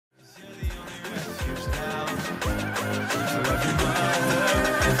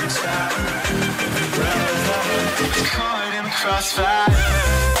caught in the crossfire.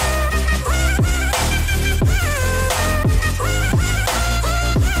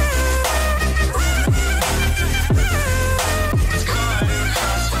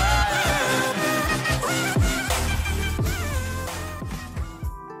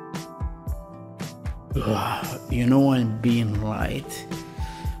 You know, when being light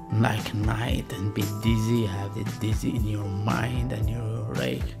like night and be dizzy, you have the dizzy in your mind and you're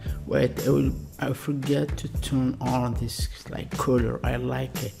like, wait, I forget to turn on this like color. I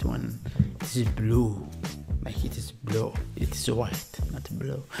like it when it is blue, like it is blue, it is white, not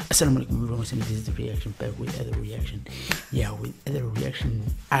blue. Assalamu alaikum everyone, this is the reaction back with other reaction. Yeah, with other reaction,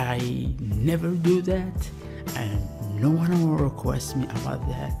 I never do that and no one will request me about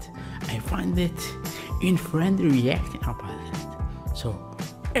that. I find it in friend reacting about that, so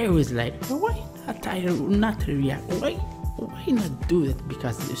I was like, why not I not react? Why not do that?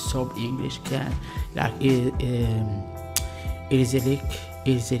 Because the sub English can like ILLSLICK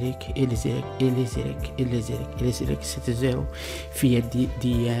Chettia Zone فيها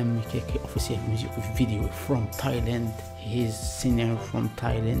DM official music video from Thailand. He's singer from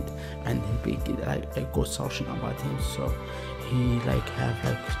Thailand and he I go searching about him, so he like have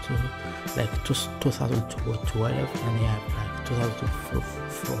like 2012 and he have like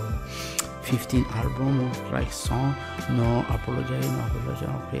 2015 album of like song, no apology,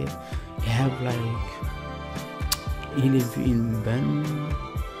 okay. He have like, he live in Ben,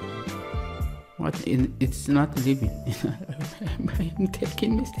 what in, it's not living. I'm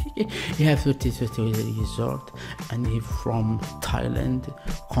taking mistake. He have 30 resort and he from Thailand.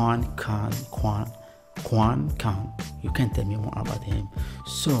 Kwan Khan. You can tell me more about him.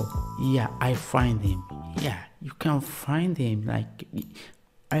 So yeah, I find him. Yeah, you can find him like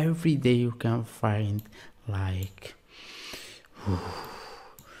every day. You can find like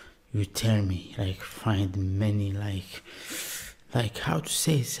you tell me like find many like how to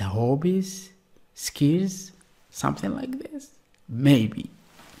say it's hobbies, skills, something like this maybe.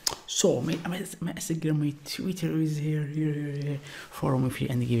 So my Instagram, my Twitter is here. Follow me free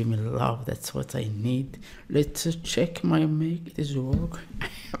and give me love. That's what I need. Let's check my make. It is work.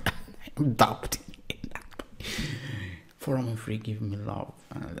 I'm doubting it. Follow me free, give me love.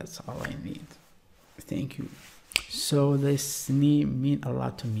 That's all I need. Thank you. So this name mean a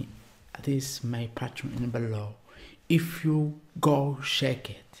lot to me. This is my Patreon in below. If you go check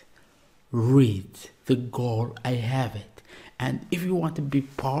it, read the goal, I have it. And if you want to be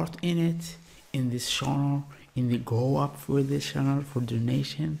part in it, in this channel, in the go up for this channel for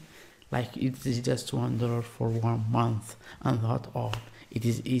donation, like it is just $1 for 1 month and not all. It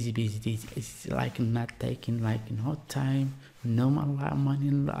is easy busy. It's like not taking like no time, no money,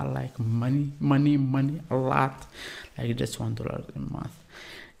 like money a lot, like just $1 a month.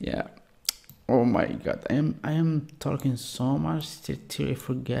 Yeah. Oh my god, I am talking so much till I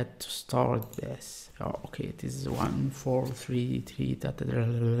forget to start this. Oh, okay, it is 1 4 3 3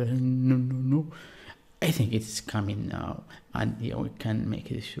 no. I think it is coming now, and yeah, we can make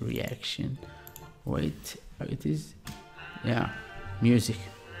this reaction. Wait, it is, yeah, music.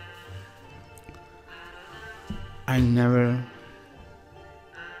 I never.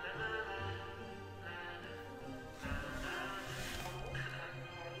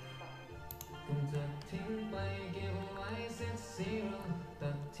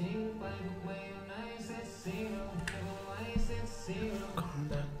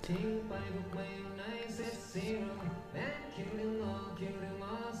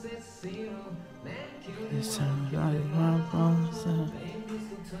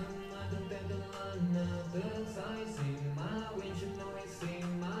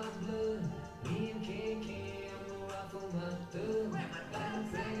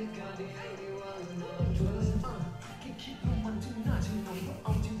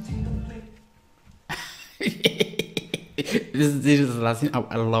 This is the last thing.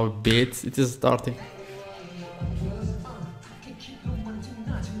 I love beats. It is starting.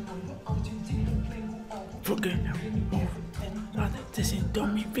 Forget this is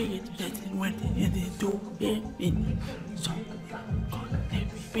don't me figure that when they do it in so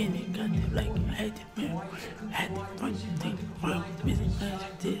everything got like had fun thing while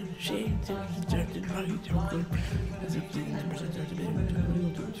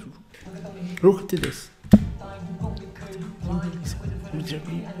look to this.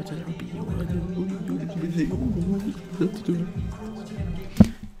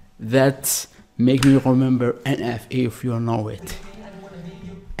 That make me remember NF, if you know it.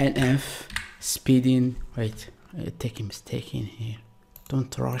 NF speeding. Wait, taking mistake in here.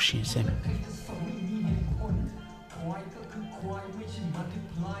 Don't rush in, Sam.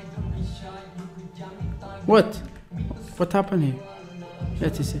 What? What happened here?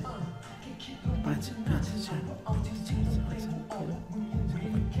 Let us see.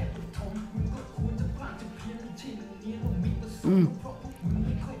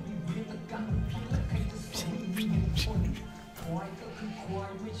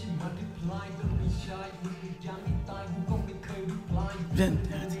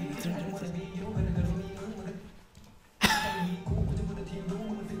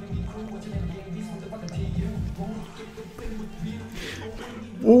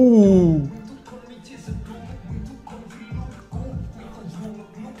 Ooh.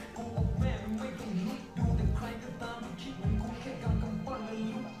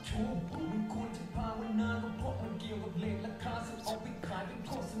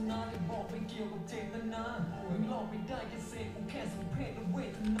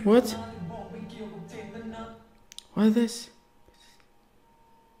 What? What is this?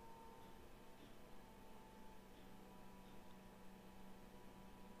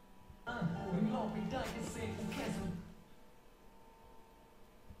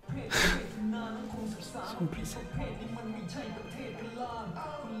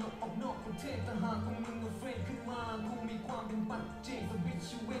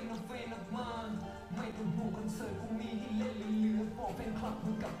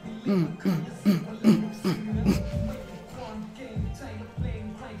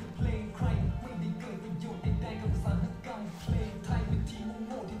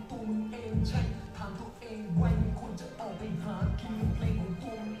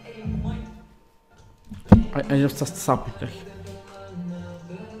 I just stop it. Like.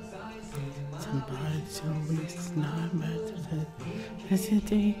 Somebody's always not better. Let's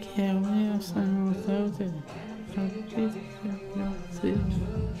take care of someone without it.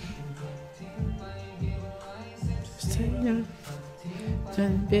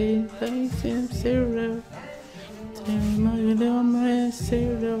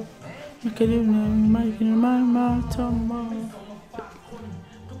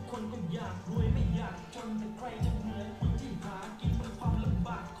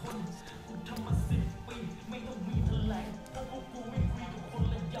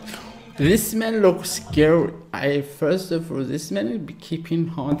 This man looks scary. First of all, this man will be keeping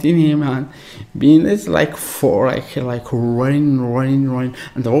haunting him and being this like running,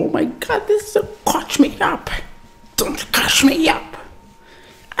 and oh my god, this catch me up! Don't catch me up!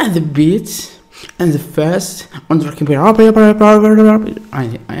 And the beat and the first on the computer.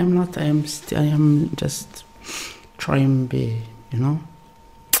 I am not. I am just trying to be,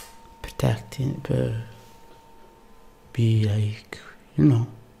 protecting, be like,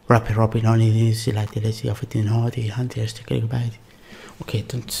 Rapid on it, like let's see if it in hard, hunters to get about. Okay,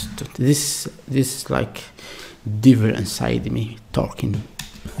 don't this like devil inside me talking.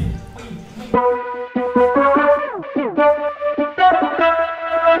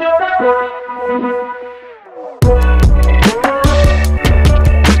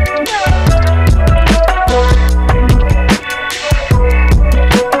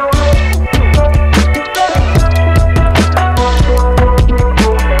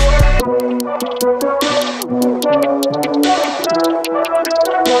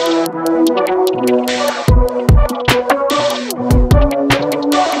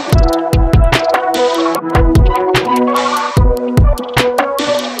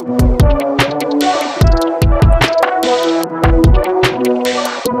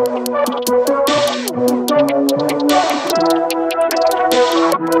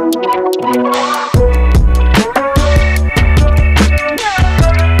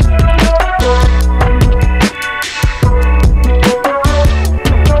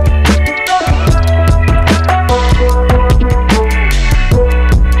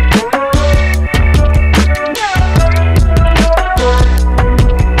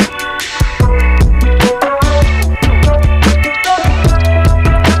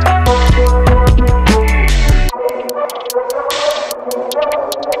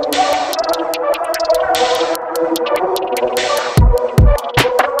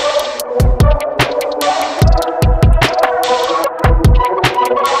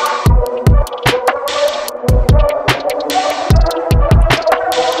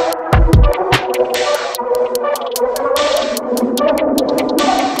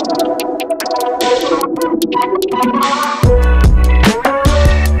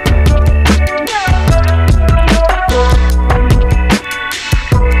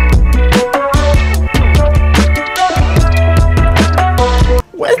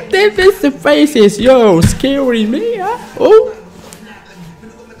 The faces, yo, scary me, huh? Oh.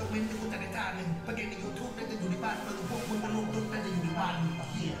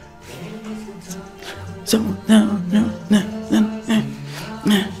 So now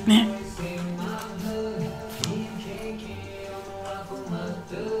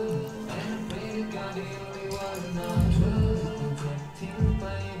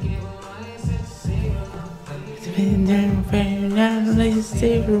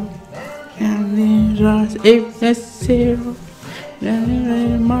zero. If that's zero,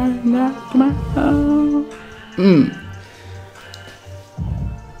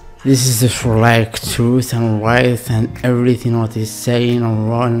 This is for like truth and right and everything what he's saying or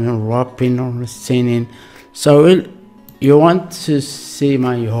running or rapping or singing. So you want to see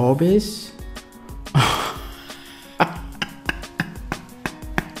my hobbies?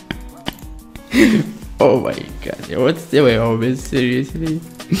 Oh my god, what's the way hobbies? Seriously?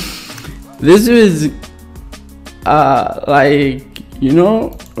 This was like, you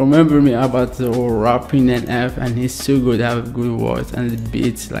know, remember me about the whole rapping and F, and he's so good, have good words and the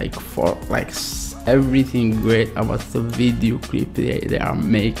beats, like for like everything great about the video clip they are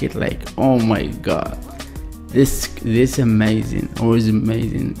making. Like, oh my god, this amazing, always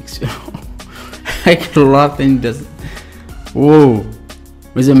amazing. Like nothing just, whoa,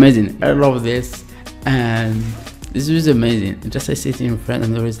 it was amazing. I love this, and this was amazing. Just I sit in front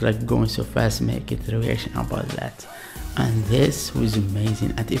and there was like going so fast, make it reaction about that. And this was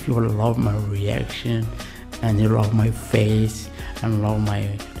amazing. And if you love my reaction and you love my face and love my,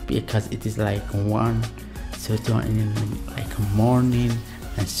 because it is like 1:31 in like morning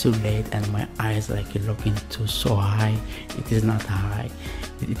and so late, and my eyes like looking to so high. It is not high,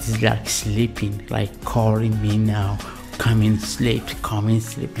 it is like sleeping, like calling me now, come in sleep,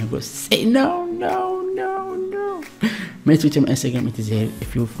 and go say no. My Twitter and Instagram, it is here.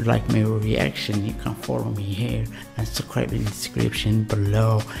 If you like my reaction, you can follow me here and subscribe in the description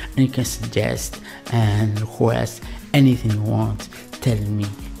below, and you can suggest and request anything you want. Tell me,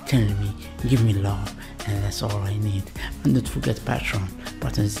 give me love, and that's all I need. And don't forget Patreon.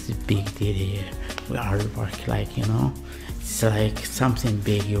 Patreon is the big deal here. We are work, like, you know, it's like something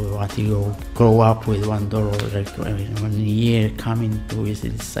big. You want to grow up with $1, like 1 year coming to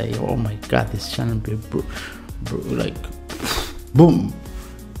visit, say, oh my god, this channel be like boom,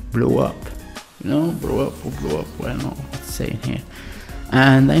 blow up, you know, blow up. I don't know what to say in here.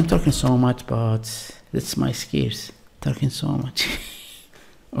 And I'm talking so much, but that's my skills, talking so much.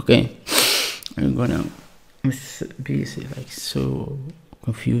 Okay, I'm gonna be like so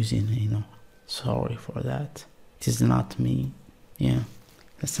confusing, you know. Sorry for that. It is not me. Yeah,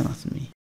 that's not me.